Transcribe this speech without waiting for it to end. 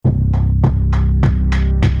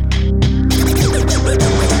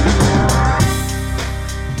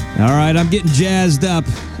right, I'm getting jazzed up.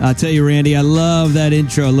 I'll tell you, Randy, I love that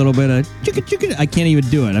intro. A little bit of chicka chicka. I can't even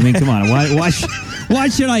do it. I mean, come on. Why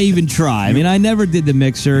should I even try? I mean, I never did the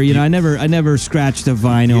mixer. You know, I never scratched a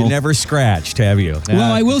vinyl. You never scratched, have you?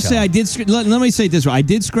 Well, I will say I did. Let me say it this way: I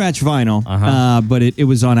did scratch vinyl, but it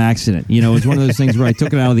was on accident. You know, it was one of those things where I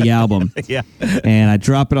took it out of the album, and I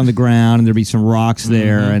drop it on the ground, and there'd be some rocks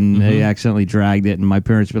there, and they accidentally dragged it, and my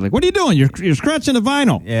parents would be like, "What are you doing? You're scratching the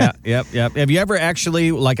vinyl." Yeah, yep. Have you ever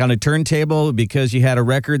actually, like on a turntable, because you had a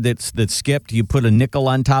record that skipped, you put a nickel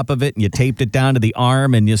on top of it, and you taped it down to the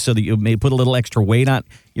arm, and so that you may put a little extra weight on?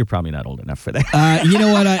 You're probably not old enough for that. You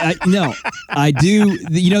know what? I do.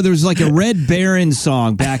 You know, there was like a Red Baron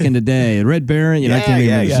song back in the day. Red Baron, I can't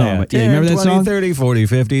remember the song. But 10, you remember that 20, song? 30, 40,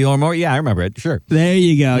 50 or more. Yeah, I remember it. Sure. There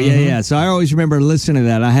you go. Yeah. So I always remember listening to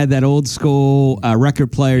that. I had that old school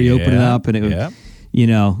record player. You open it up and it would... You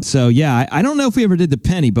know, so yeah, I don't know if we ever did the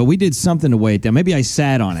penny, but we did something to weigh it down. Maybe I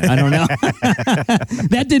sat on it. I don't know.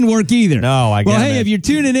 That didn't work either. No, I get it. Well, hey, if you're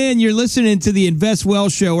tuning in, you're listening to the Invest Well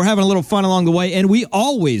show. We're having a little fun along the way, and we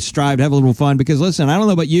always strive to have a little fun because, listen, I don't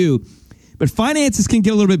know about you, but finances can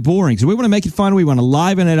get a little bit boring. So we want to make it fun. We want to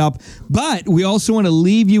liven it up, but we also want to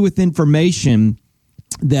leave you with information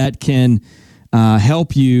that can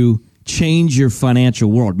help you change your financial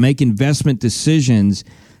world, make investment decisions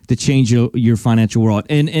to change your financial world.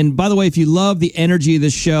 And by the way, if you love the energy of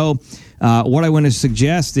this show, what I want to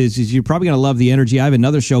suggest is you're probably going to love the energy. I have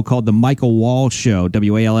another show called The Michael Wall Show,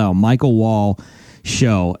 WALL, Michael Wall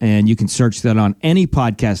Show, and you can search that on any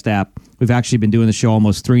podcast app. We've actually been doing the show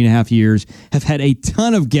almost 3.5 years, have had a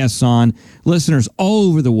ton of guests on, listeners all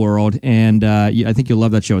over the world, and I think you'll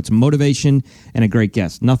love that show. It's motivation and a great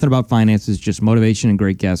guest. Nothing about finances, just motivation and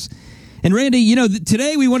great guests. And Randy, you know,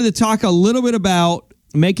 today we wanted to talk a little bit about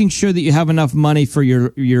making sure that you have enough money for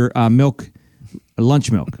your milk,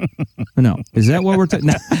 lunch milk. No, is that what we're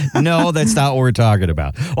talking? No, that's not what we're talking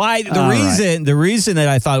about. Well, the reason that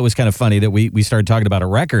I thought it was kind of funny that we started talking about a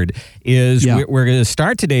record is we're going to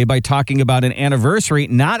start today by talking about an anniversary,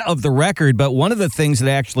 not of the record, but one of the things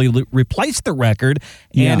that actually replaced the record,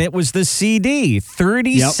 and it was the CD.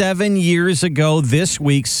 37 years ago this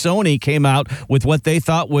week, Sony came out with what they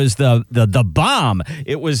thought was the bomb.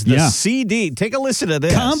 It was the CD. Take a listen to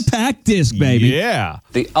this. Compact disc, baby. Yeah.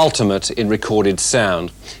 The ultimate in recorded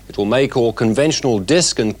sound. It will make all conventional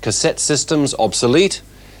disc and cassette systems obsolete,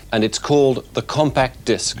 and it's called the compact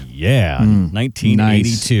disc. Yeah,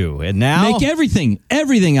 1982. Nice. And now... Make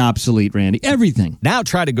everything obsolete, Randy. Everything. Now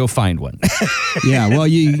try to go find one. Yeah, well,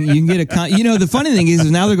 you can get the funny thing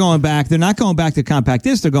is now they're going back. They're not going back to compact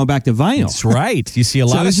disc. They're going back to vinyl. That's right. You see a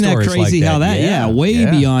lot of isn't stories that crazy like how that? Way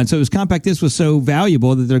beyond. So compact disc was so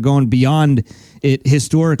valuable that they're going beyond it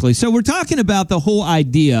historically. So we're talking about the whole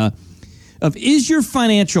idea of, is your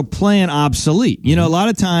financial plan obsolete? You know, a lot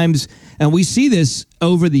of times, and we see this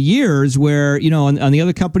over the years where, you know, on the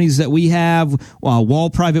other companies that we have, Wall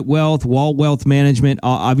Private Wealth, Wall Wealth Management,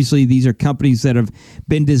 obviously these are companies that have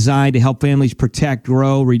been designed to help families protect,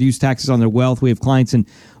 grow, reduce taxes on their wealth. We have clients in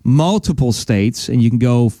multiple states, and you can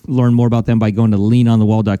go learn more about them by going to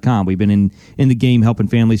leanonthewall.com. We've been in the game helping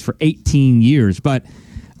families for 18 years, but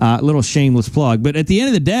a little shameless plug. But at the end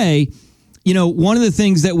of the day, you know, one of the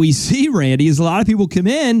things that we see, Randy, is a lot of people come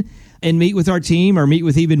in and meet with our team or meet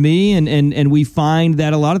with even me, and we find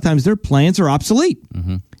that a lot of times their plans are obsolete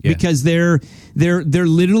because they're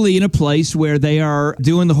literally in a place where they are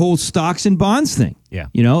doing the whole stocks and bonds thing. Yeah,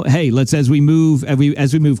 you know, hey, as we move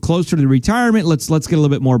closer to the retirement, let's get a little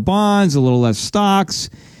bit more bonds, a little less stocks,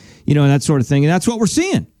 you know, and that sort of thing, and that's what we're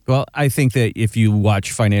seeing. Well, I think that if you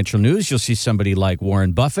watch financial news, you'll see somebody like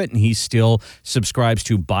Warren Buffett, and he still subscribes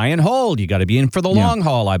to buy and hold. You got to be in for the long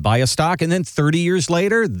haul. I buy a stock, and then 30 years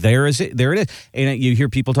later, there it is. And you hear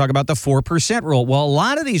people talk about the 4% rule. Well, a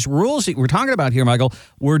lot of these rules that we're talking about here, Michael,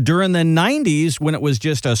 were during the 90s when it was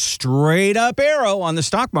just a straight-up arrow on the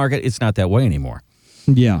stock market. It's not that way anymore.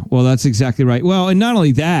 Yeah, well, that's exactly right. Well, and not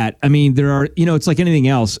only that, I mean, there are, you know, it's like anything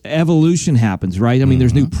else. Evolution happens, right? I mean,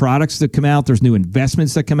 there's new products that come out. There's new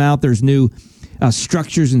investments that come out. There's new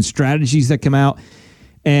structures and strategies that come out.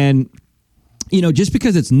 And, you know, just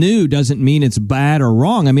because it's new doesn't mean it's bad or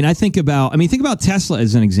wrong. I mean, think about Tesla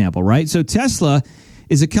as an example, right? So Tesla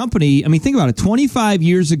is a company, I mean, think about it, 25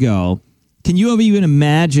 years ago, can you have even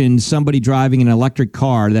imagined somebody driving an electric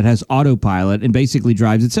car that has autopilot and basically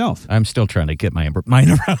drives itself? I'm still trying to get my mind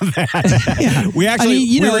around that. We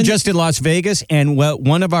were just in Las Vegas, and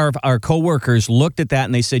one of our coworkers looked at that,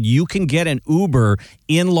 and they said, you can get an Uber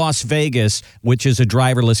in Las Vegas, which is a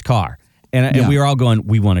driverless car. And we were all going,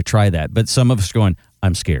 we want to try that. But some of us going,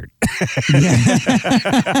 I'm scared.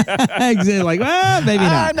 Exactly. Like, well, maybe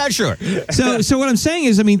not. I'm not sure. So what I'm saying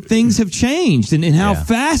is, I mean, things have changed and how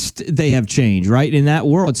fast they have changed, right, in that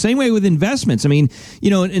world. Same way with investments. I mean,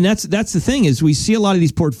 and that's the thing is we see a lot of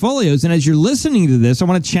these portfolios. And as you're listening to this, I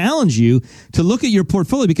want to challenge you to look at your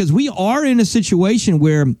portfolio because we are in a situation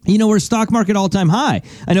where, we're stock market all-time high.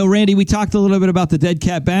 I know, Randy, we talked a little bit about the dead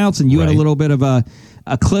cat bounce and you had a little bit of a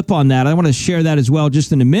clip on that. I want to share that as well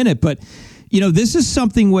just in a minute. But this is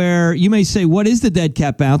something where you may say, what is the dead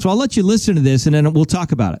cat bounce? Well, I'll let you listen to this, and then we'll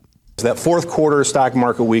talk about it. That fourth quarter stock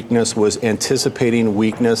market weakness was anticipating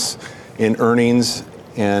weakness in earnings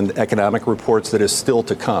and economic reports that is still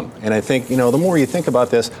to come. And I think, the more you think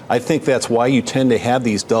about this, I think that's why you tend to have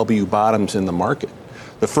these W bottoms in the market.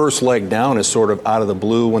 The first leg down is sort of out of the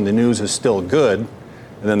blue when the news is still good, and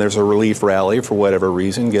then there's a relief rally for whatever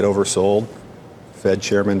reason, get oversold. Fed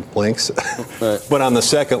chairman blinks. Right. But on the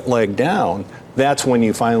second leg down, that's when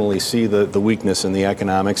you finally see the weakness in the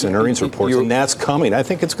economics and earnings reports, and that's coming. I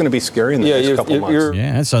think it's going to be scary in the next couple months.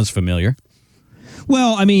 Yeah, that sounds familiar.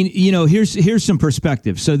 Well, I mean, here's some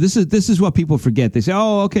perspective. So this is what people forget. They say,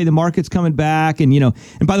 "Oh, okay, the market's coming back," and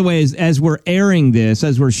and by the way, as we're airing this,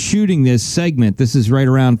 as we're shooting this segment, this is right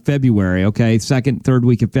around February. Okay, third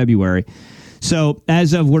week of February. So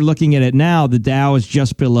as of we're looking at it now, the Dow is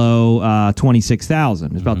just below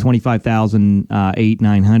 26,000. It's about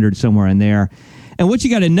 25,900, somewhere in there. And what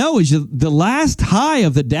you got to know is the last high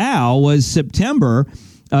of the Dow was September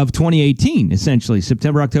of 2018, essentially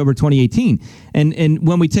September, October 2018. And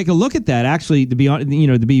when we take a look at that, actually, to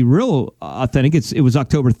be real authentic, it was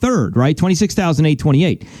October 3rd, right?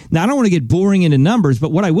 26,828. Now, I don't want to get boring into numbers,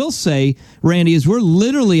 but what I will say, Randy, is we're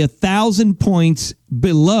literally 1,000 points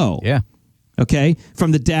below. Yeah. Okay,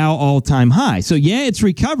 from the Dow all-time high. So, it's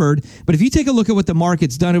recovered, but if you take a look at what the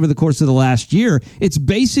market's done over the course of the last year, it's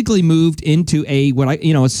basically moved into a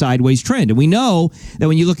sideways trend. And we know that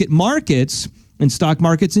when you look at markets and stock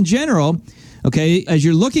markets in general, okay, as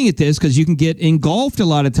you're looking at this, because you can get engulfed a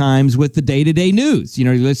lot of times with the day-to-day news.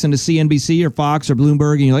 You listen to CNBC or Fox or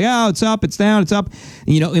Bloomberg, and you're like, oh, it's up, it's down, it's up.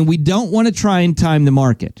 And we don't want to try and time the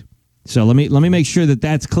market. So let me make sure that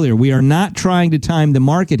that's clear. We are not trying to time the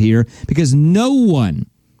market here because no one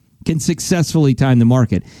can successfully time the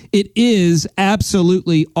market. It is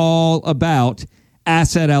absolutely all about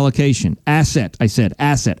asset allocation. Asset,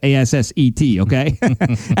 A-S-S-E-T, okay?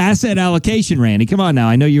 Asset allocation, Randy. Come on now.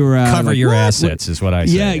 I know you were... Cover your assets is what I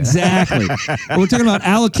say. Yeah, exactly. We're talking about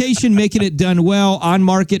allocation, making it done well, on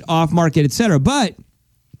market, off market, et cetera. But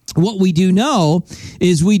what we do know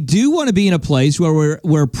is we do want to be in a place where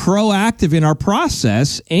we're proactive in our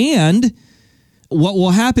process, and what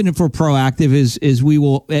will happen if we're proactive is we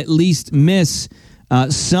will at least miss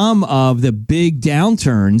some of the big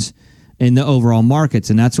downturns in the overall markets,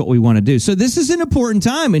 and that's what we want to do. So this is an important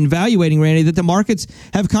time in evaluating, Randy, that the markets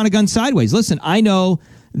have kind of gone sideways. Listen, I know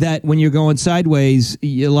that when you're going sideways,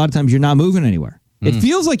 a lot of times you're not moving anywhere. It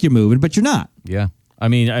feels like you're moving, but you're not. Yeah. I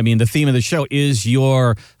mean, the theme of the show is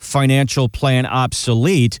your financial plan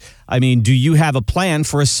obsolete. I mean, do you have a plan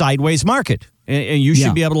for a sideways market? And you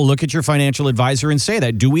should be able to look at your financial advisor and say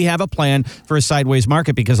that. Do we have a plan for a sideways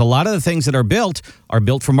market? Because a lot of the things that are built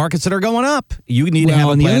for markets that are going up. You need to have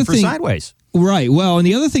a plan for sideways. Right. Well, and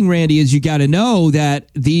the other thing, Randy, is you got to know that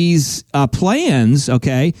these plans,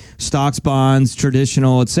 okay, stocks, bonds,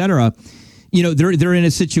 traditional, et cetera, they're in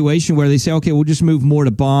a situation where they say, okay, we'll just move more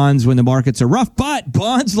to bonds when the markets are rough. But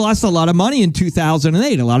bonds lost a lot of money in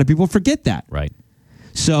 2008. A lot of people forget that. Right.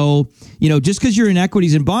 So, just because you're in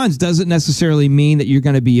equities and bonds doesn't necessarily mean that you're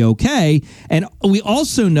going to be okay. And we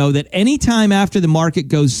also know that anytime after the market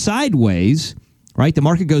goes sideways, right, the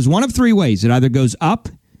market goes one of three ways. It either goes up,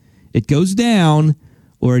 it goes down,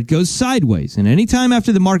 or it goes sideways. And anytime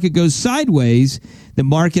after the market goes sideways, the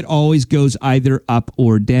market always goes either up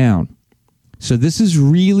or down. So this is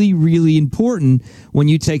really, really important when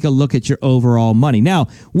you take a look at your overall money. Now,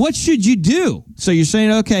 what should you do? So you're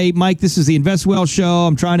saying, okay, Mike, this is the Invest Well show.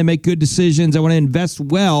 I'm trying to make good decisions. I want to invest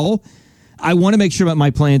well. I want to make sure that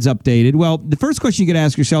my plan's updated. Well, the first question you got to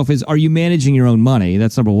ask yourself is, are you managing your own money?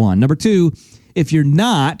 That's number one. Number two, if you're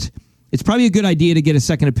not, it's probably a good idea to get a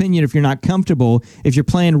second opinion if you're not comfortable, if your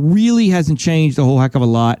plan really hasn't changed a whole heck of a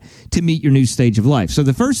lot to meet your new stage of life. So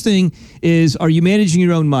the first thing is, are you managing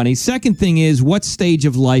your own money? Second thing is, what stage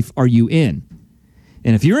of life are you in?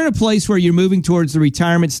 And if you're in a place where you're moving towards the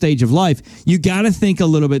retirement stage of life, you got to think a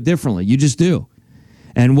little bit differently. You just do.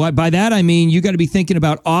 And what by that I mean, you got to be thinking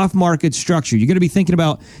about off-market structure. You got to be thinking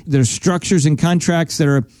about there's structures and contracts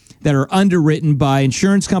that are underwritten by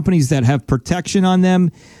insurance companies that have protection on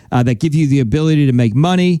them, that give you the ability to make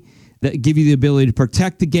money. that give you the ability to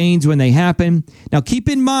protect the gains when they happen. Now, keep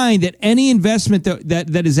in mind that any investment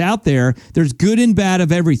that is out there, there's good and bad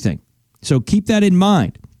of everything. So keep that in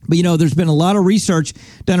mind. But, there's been a lot of research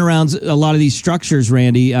done around a lot of these structures,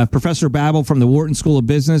 Randy. Professor Babel from the Wharton School of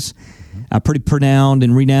Business, a pretty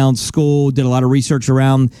renowned school, did a lot of research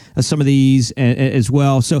around some of these as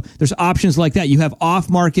well. So there's options like that. You have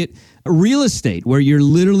off-market real estate where you're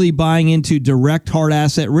literally buying into direct hard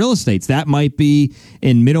asset real estates. That might be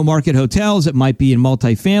in middle market hotels. It might be in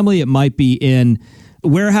multifamily. It might be in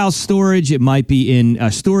warehouse storage. It might be in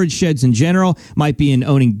storage sheds in general. Might be in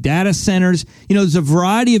owning data centers. There's a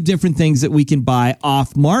variety of different things that we can buy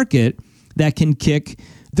off market that can kick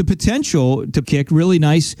the potential to kick really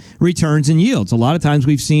nice returns and yields. A lot of times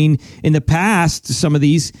we've seen in the past some of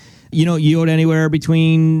these, yield anywhere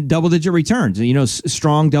between double-digit returns,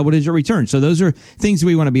 strong double-digit returns. So those are things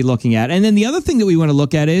we want to be looking at. And then the other thing that we want to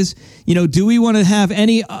look at is, do we want to have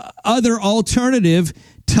any other alternative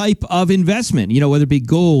type of investment, whether it be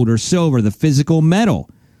gold or silver, the physical metal?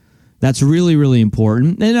 That's really, really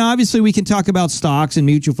important. And obviously we can talk about stocks and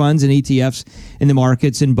mutual funds and ETFs in the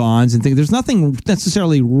markets and bonds and things. There's nothing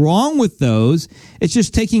necessarily wrong with those. It's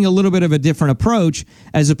just taking a little bit of a different approach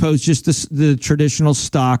as opposed to just the traditional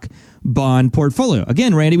stock bond portfolio.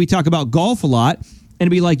 Again, Randy, we talk about golf a lot, and it'd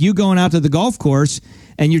be like you going out to the golf course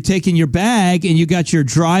and you're taking your bag and you got your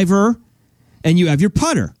driver and you have your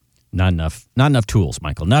putter. Not enough tools,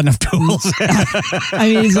 Michael. Not enough tools. I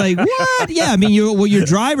mean, it's like, what? Yeah, I mean, your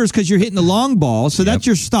drivers, because you're hitting the long ball, so that's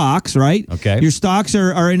your stocks, right? Okay. Your stocks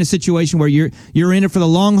are in a situation where you're in it for the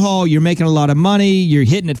long haul, you're making a lot of money, you're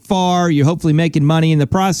hitting it far, you're hopefully making money in the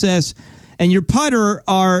process. And your putter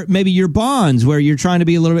are maybe your bonds, where you're trying to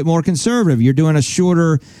be a little bit more conservative. You're doing a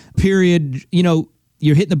shorter period, you're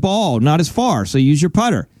hitting the ball not as far, so use your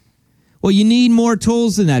putter. Well, you need more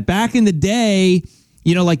tools than that. Back in the day,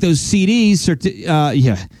 like those CDs,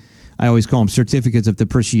 I always call them certificates of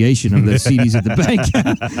depreciation of the CDs at the bank.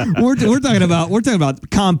 we're talking about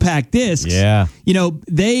compact discs. Yeah.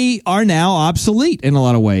 They are now obsolete in a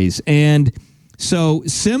lot of ways. And so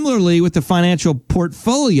similarly with the financial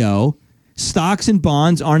portfolio, stocks and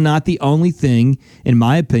bonds are not the only thing, in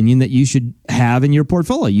my opinion, that you should have in your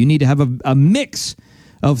portfolio. You need to have a mix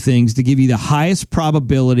of things to give you the highest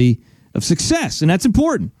probability of success. And that's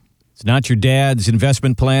important. It's not your dad's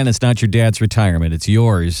investment plan. It's not your dad's retirement. It's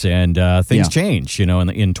yours. And things change,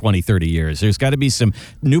 in 20, 30 years. There's got to be some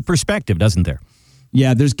new perspective, doesn't there?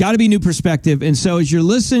 Yeah, there's got to be new perspective. And so as you're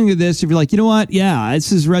listening to this, if you're like, you know what? Yeah,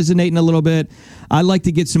 this is resonating a little bit. I'd like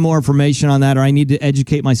to get some more information on that, or I need to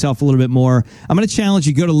educate myself a little bit more. I'm going to challenge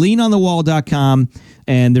you. Go to leanonthewall.com,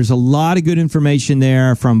 and there's a lot of good information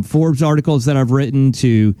there, from Forbes articles that I've written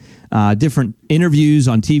to different interviews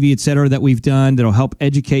on TV, et cetera, that we've done that'll help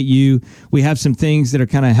educate you. We have some things that are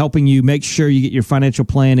kind of helping you make sure you get your financial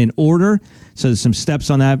plan in order. So there's some steps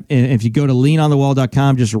on that. And if you go to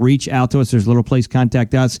leanonthewall.com, just reach out to us. There's a little place,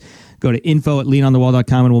 contact us. Go to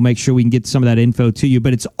info@leanonthewall.com, and we'll make sure we can get some of that info to you.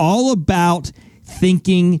 But it's all about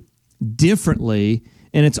thinking differently,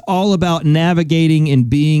 and it's all about navigating and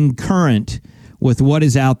being current with what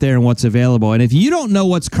is out there and what's available. And if you don't know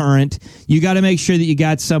what's current, you got to make sure that you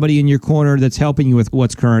got somebody in your corner that's helping you with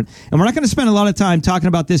what's current. And we're not going to spend a lot of time talking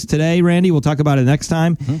about this today, Randy. We'll talk about it next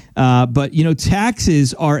time. But,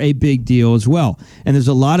 taxes are a big deal as well. And there's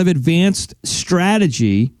a lot of advanced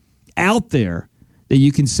strategy out there that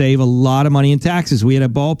you can save a lot of money in taxes. We had a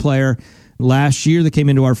ball player last year that came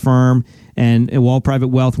into our firm, and at Wall Private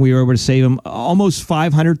Wealth, we were able to save him almost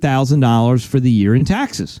 $500,000 for the year in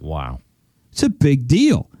taxes. Wow. It's a big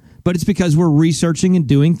deal, but it's because we're researching and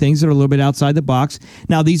doing things that are a little bit outside the box.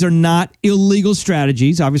 Now, these are not illegal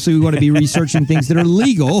strategies. Obviously, we want to be researching things that are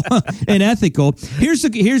legal and ethical. Here's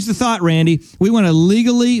the thought, Randy. We want to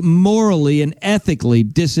legally, morally, and ethically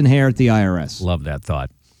disinherit the IRS. Love that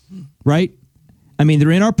thought. Right? I mean,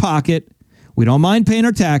 they're in our pocket. We don't mind paying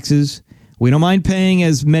our taxes. We don't mind paying,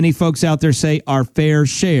 as many folks out there say, our fair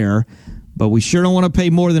share. But we sure don't want to pay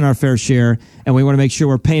more than our fair share, and we want to make sure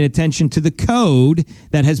we're paying attention to the code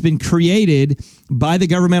that has been created by the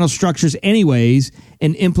governmental structures anyways,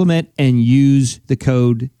 and implement and use the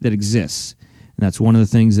code that exists. And that's one of the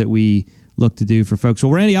things that we look to do for folks.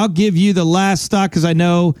 Well, Randy, I'll give you the last stock because I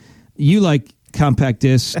know you like compact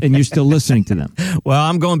discs and you're still listening to them. Well,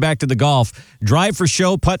 I'm going back to the golf. Drive for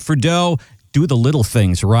show, putt for dough. Do the little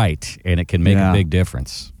things right, and it can make a big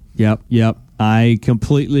difference. Yep. I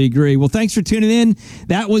completely agree. Well, thanks for tuning in.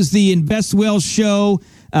 That was the Invest Well show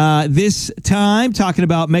this time, talking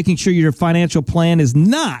about making sure your financial plan is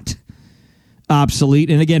not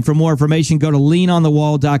obsolete. And again, for more information, go to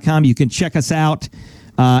leanonthewall.com. You can check us out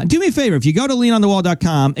Do me a favor. If you go to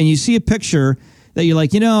leanonthewall.com and you see a picture that you're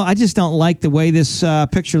like, I just don't like the way this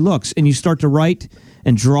picture looks, and you start to write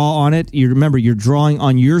and draw on it, remember, you're drawing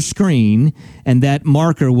on your screen, and that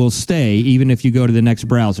marker will stay even if you go to the next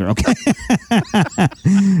browser, okay?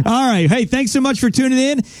 All right. Hey, thanks so much for tuning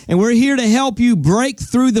in, and we're here to help you break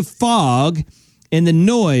through the fog and the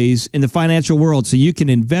noise in the financial world so you can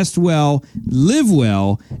invest well, live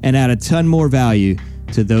well, and add a ton more value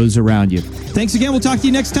to those around you. Thanks again. We'll talk to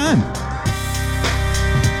you next time.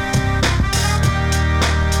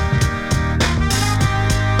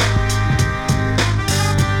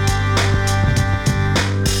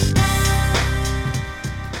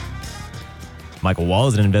 Michael Wall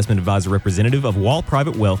is an investment advisor representative of Wall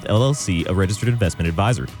Private Wealth, LLC, a registered investment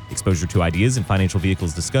advisor. Exposure to ideas and financial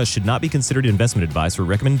vehicles discussed should not be considered investment advice or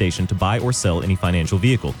recommendation to buy or sell any financial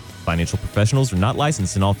vehicle. Financial professionals are not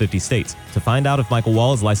licensed in all 50 states. To find out if Michael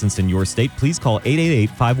Wall is licensed in your state, please call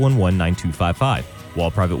 888-511-9255. Wall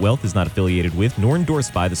Private Wealth is not affiliated with nor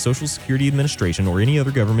endorsed by the Social Security Administration or any other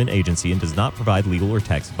government agency and does not provide legal or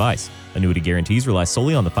tax advice. Annuity guarantees rely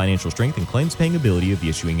solely on the financial strength and claims-paying ability of the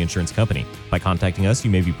issuing insurance company. By contacting us,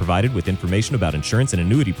 you may be provided with information about insurance and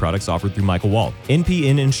annuity products offered through Michael Wall.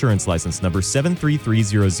 NPN Insurance License Number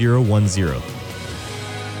 7330010.